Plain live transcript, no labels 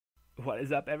What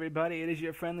is up, everybody? It is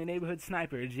your friendly neighborhood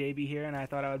sniper, JB here, and I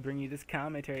thought I would bring you this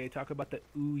commentary to talk about the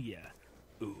OUYA.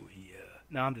 OUYA.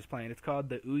 No, I'm just playing. It's called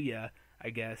the OUYA, I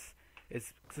guess.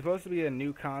 It's supposed to be a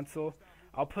new console.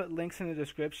 I'll put links in the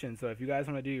description, so if you guys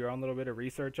want to do your own little bit of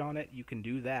research on it, you can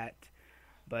do that.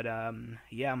 But,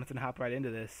 yeah, I'm just going to hop right into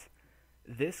this.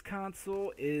 This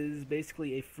console is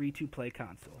basically a free-to-play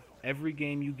console. Every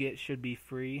game you get should be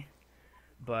free.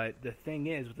 But the thing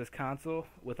is, with this console,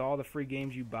 with all the free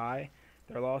games you buy,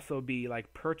 there'll also be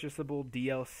like purchasable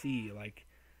DLC. Like,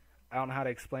 I don't know how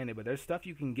to explain it, but there's stuff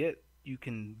you can get. You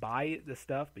can buy the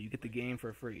stuff, but you get the game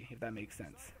for free, if that makes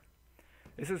sense.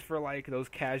 This is for like those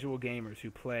casual gamers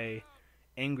who play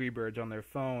Angry Birds on their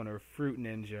phone, or Fruit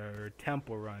Ninja, or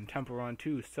Temple Run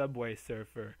 2, Subway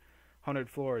Surfer, 100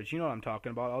 Floors. You know what I'm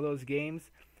talking about, all those games.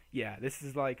 Yeah, this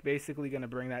is like basically going to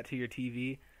bring that to your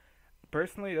TV.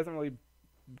 Personally, it doesn't really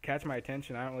catch my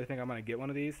attention. I don't really think I'm gonna get one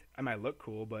of these. I might look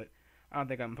cool, but I don't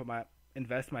think I'm gonna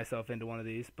invest myself into one of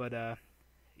these. But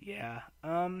yeah.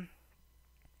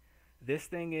 This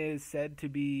thing is said to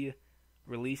be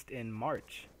released in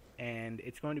March, and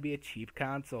it's going to be a cheap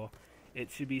console.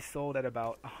 It should be sold at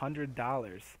about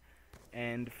 $100,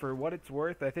 and for what it's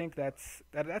worth, I think that's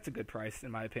a good price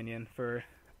in my opinion for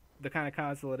the kind of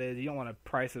console it is. You don't want to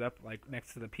price it up like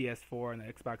next to the PS4 and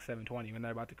the Xbox 720 when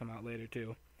they're about to come out later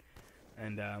too.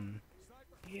 And,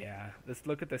 yeah, let's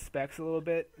look at the specs a little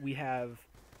bit.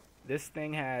 This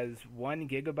thing has 1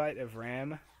 gigabyte of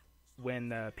RAM, when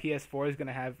the PS4 is going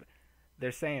to have,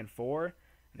 they're saying 4, and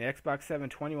the Xbox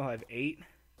 720 will have 8.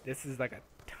 This is like a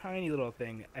tiny little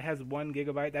thing. It has 1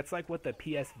 gigabyte. That's like what the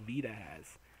PS Vita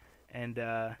has. And,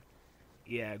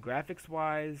 yeah,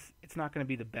 graphics-wise, it's not going to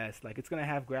be the best. Like, it's going to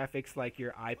have graphics like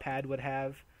your iPad would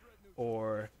have,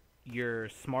 or your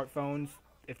smartphones.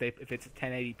 If it's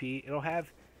 1080p, it'll have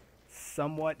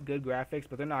somewhat good graphics,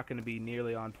 but they're not going to be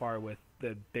nearly on par with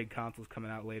the big consoles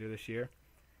coming out later this year.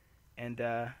 And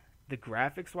the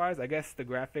graphics-wise, I guess the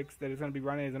graphics that it's going to be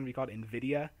running is going to be called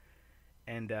NVIDIA.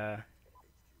 And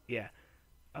yeah,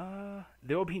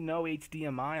 there will be no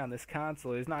HDMI on this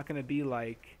console. It's not going to be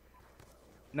like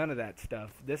none of that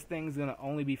stuff. This thing's going to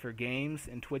only be for games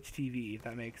and Twitch TV, if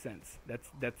that makes sense.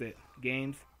 That's it.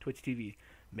 Games, Twitch TV.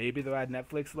 Maybe they'll add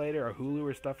Netflix later or Hulu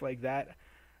or stuff like that.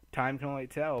 Time can only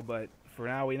tell, but for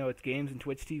now we know it's games and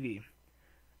Twitch TV.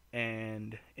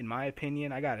 And in my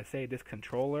opinion, I gotta say, this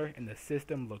controller and the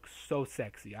system looks so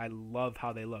sexy. I love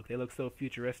how they look. They look so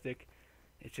futuristic.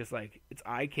 It's just like, it's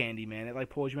eye candy, man. It like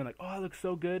pulls you in like, oh, it looks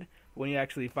so good. But when you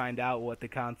actually find out what the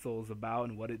console is about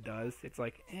and what it does, it's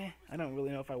like, I don't really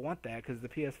know if I want that, because the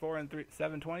PS4 and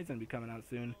 720 is gonna be coming out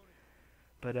soon.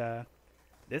 But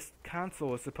this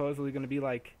console is supposedly going to be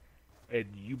like,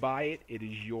 you buy it, it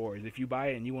is yours. If you buy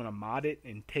it and you want to mod it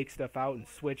and take stuff out and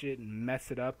switch it and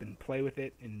mess it up and play with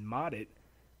it and mod it,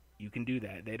 you can do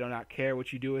that. They do not care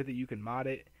what you do with it. You can mod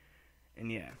it. And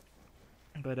yeah.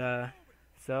 But,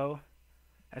 so,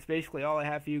 that's basically all I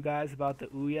have for you guys about the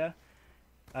OUYA.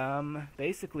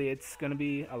 Basically, it's going to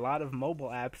be a lot of mobile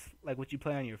apps, like what you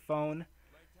play on your phone,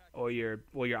 or your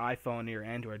iPhone or your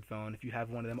Android phone. If you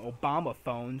have one of them Obama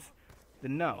phones,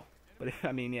 then no. But if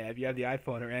you have the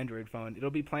iPhone or Android phone,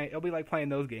 it'll be like playing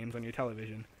those games on your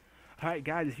television. Alright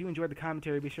guys, if you enjoyed the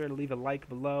commentary, be sure to leave a like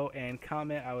below and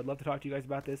comment. I would love to talk to you guys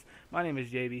about this. My name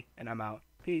is JB, and I'm out.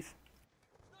 Peace.